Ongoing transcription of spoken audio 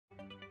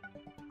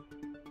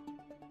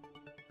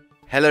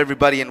Hello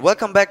everybody and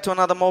welcome back to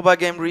another mobile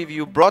game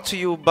review brought to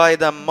you by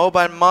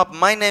DaMobileMob.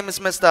 My name is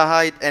Mr.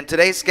 Hyde and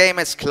today's game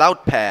is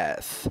Cloud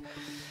Path.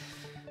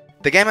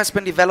 The game has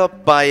been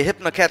developed by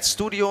HypnoCat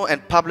Studio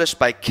and published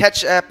by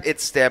Ketchapp.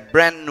 It's their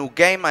brand new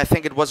game. I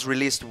think it was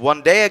released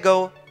 1 day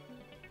ago.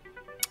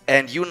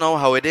 And you know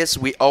how it is,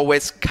 we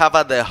always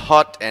cover the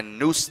hot and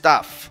new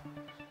stuff.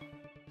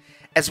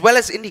 As well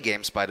as indie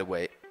games, by the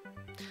way.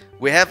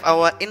 We have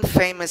our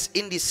infamous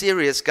indie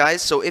series,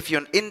 guys, so if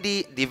you're an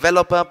indie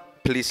developer,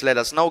 please let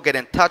us know, get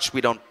in touch,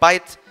 we don't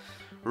bite.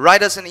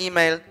 Write us an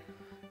email,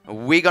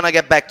 we're gonna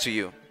get back to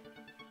you.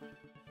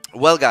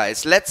 Well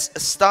guys, let's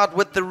start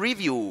with the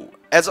review.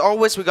 As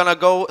always, we're gonna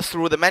go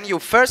through the menu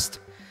first.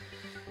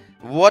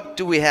 What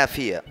do we have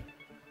here?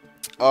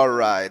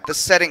 Alright, the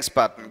settings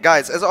button.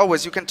 Guys, as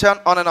always, you can turn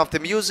on and off the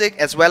music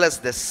as well as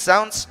the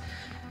sounds.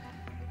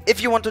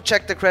 If you want to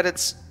check the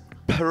credits,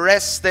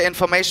 press the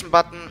information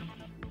button.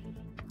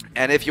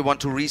 And if you want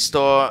to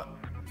restore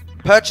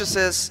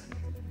purchases,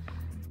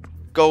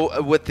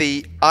 go with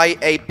the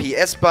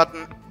IAPS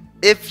button.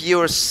 If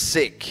you're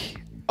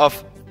sick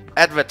of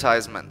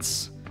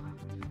advertisements,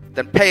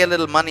 then pay a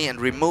little money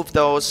and remove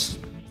those.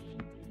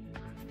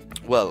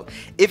 Well,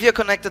 if you're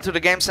connected to the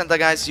Game Center,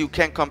 guys, you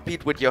can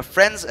compete with your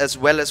friends as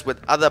well as with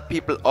other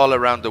people all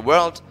around the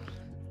world.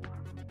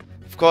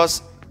 Of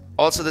course,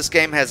 also this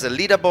game has a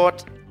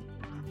leaderboard.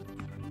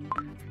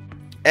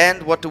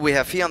 And what do we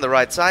have here on the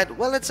right side?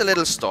 Well, it's a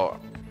little store.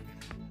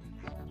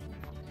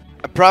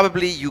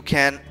 Probably you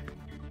can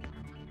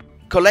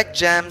collect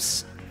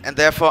gems and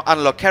therefore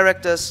unlock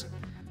characters.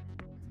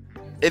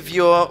 If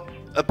you're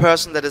a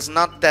person that is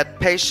not that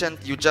patient,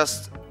 you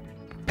just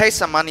pay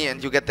some money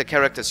and you get the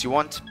characters you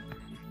want.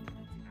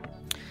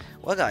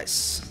 Well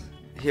guys,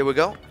 here we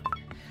go.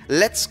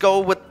 Let's go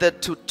with the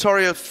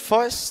tutorial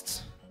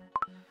first.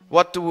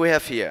 What do we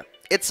have here?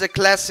 It's a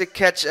classic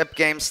catch-up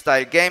game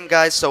style game,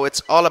 guys, so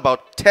it's all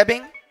about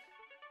tabbing.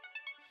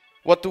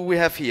 What do we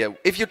have here?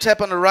 If you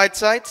tap on the right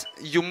side,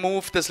 you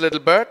move this little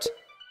bird.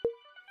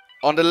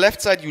 On the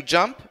left side you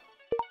jump,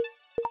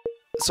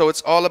 so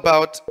it's all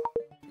about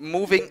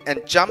moving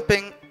and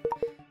jumping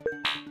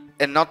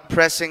and not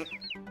pressing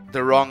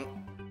the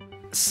wrong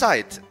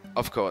side,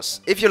 of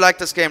course. If you like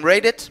this game,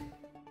 rate it.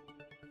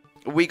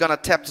 We're gonna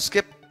tap to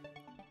skip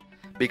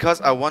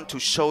because I want to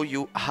show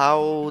you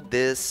how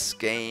this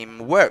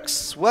game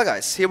works. Well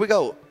guys, here we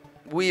go.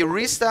 We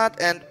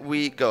restart and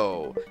we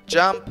go.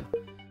 Jump,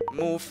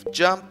 move,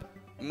 jump,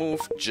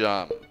 move,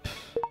 jump.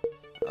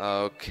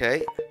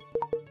 Okay.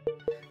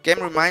 Game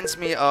reminds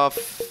me of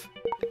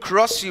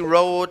Crossy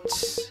Road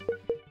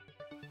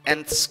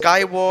and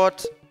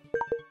Skyward.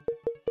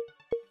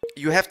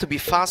 You have to be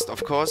fast,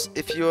 of course.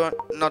 If you're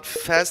not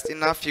fast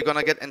enough, you're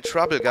gonna get in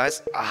trouble,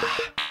 guys.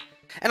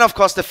 And of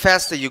course, the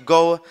faster you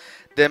go,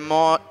 the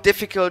more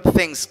difficult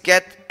things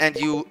get, and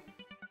you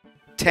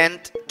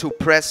tend to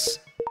press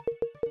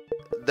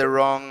the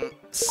wrong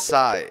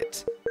side.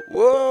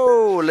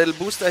 Whoa, little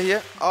booster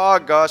here. Oh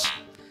gosh.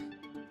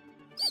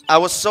 I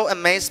was so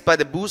amazed by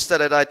the booster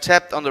that I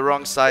tapped on the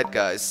wrong side,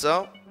 guys.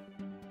 So,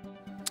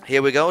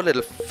 here we go,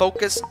 little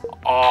focus.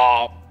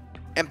 Oh,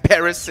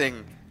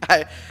 embarrassing.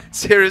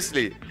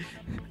 Seriously,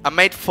 I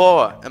made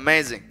 4.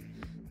 Amazing.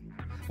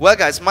 Well,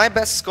 guys, my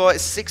best score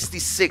is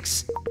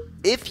 66.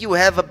 If you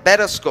have a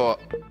better score...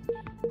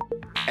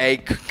 Hey,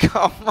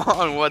 come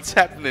on, what's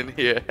happening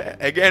here?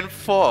 Again,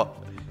 4.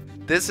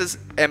 This is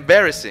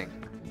embarrassing.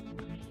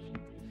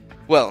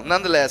 Well,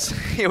 nonetheless,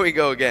 here we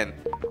go again.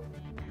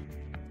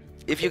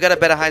 If you got a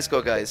better high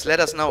score, guys, let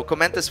us know.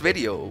 Comment this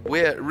video.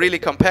 We're really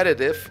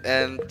competitive,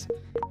 and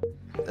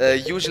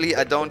usually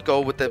I don't go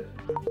with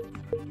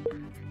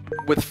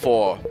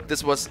 4.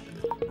 This was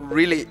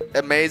really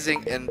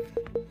amazing and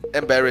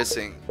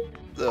embarrassing.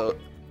 So,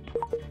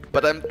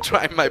 but I'm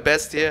trying my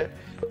best here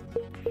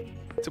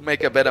to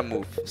make a better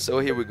move. So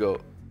here we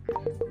go.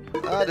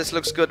 This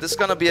looks good. This is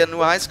gonna be a new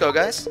high score,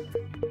 guys.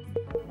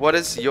 What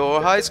is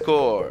your high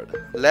score?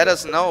 Let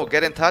us know.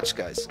 Get in touch,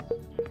 guys.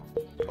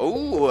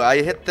 Oh,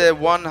 I hit the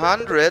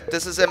 100.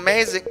 This is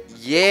amazing.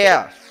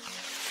 Yeah.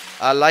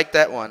 I like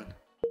that one.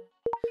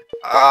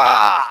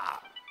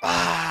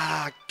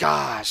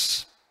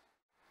 Gosh.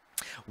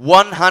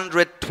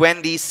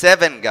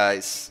 127,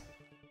 guys.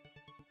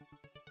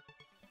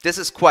 This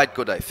is quite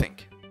good, I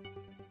think.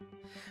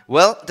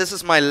 Well, this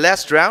is my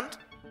last round.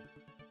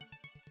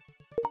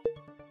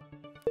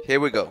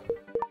 Here we go.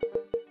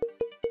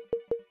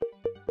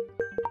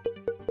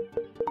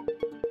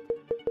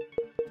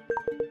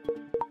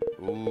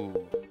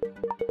 Ooh.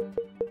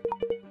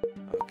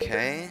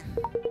 Okay.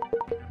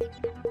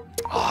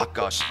 Oh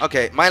gosh.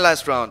 Okay, my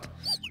last round.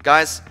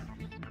 Guys,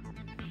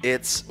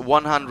 it's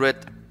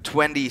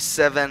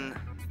 127.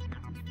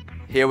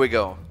 Here we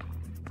go.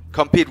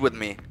 Compete with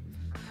me.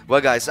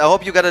 Well guys, I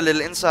hope you got a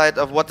little insight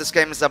of what this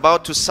game is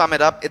about. To sum it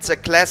up, it's a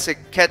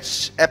classic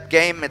catch-up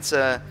game. It's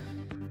a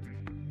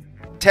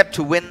tap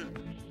to win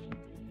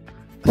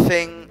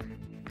thing.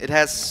 It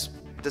has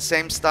the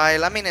same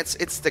style. I mean,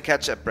 it's the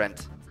Ketchapp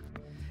brand.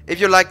 If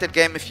you like that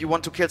game, if you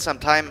want to kill some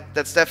time,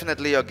 that's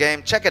definitely your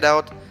game. Check it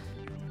out.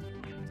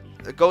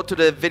 go to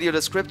the video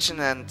description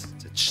and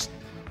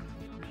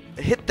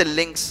hit the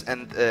links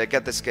and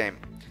get this game.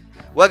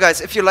 Well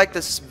guys, if you like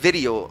this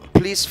video,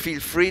 please feel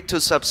free to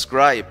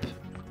subscribe,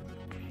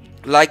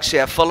 like,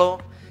 share,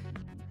 follow,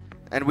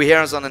 and we hear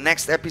us on the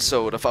next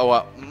episode of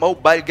our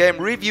mobile game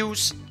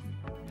reviews.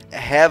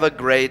 Have a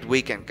great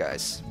weekend,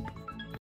 guys.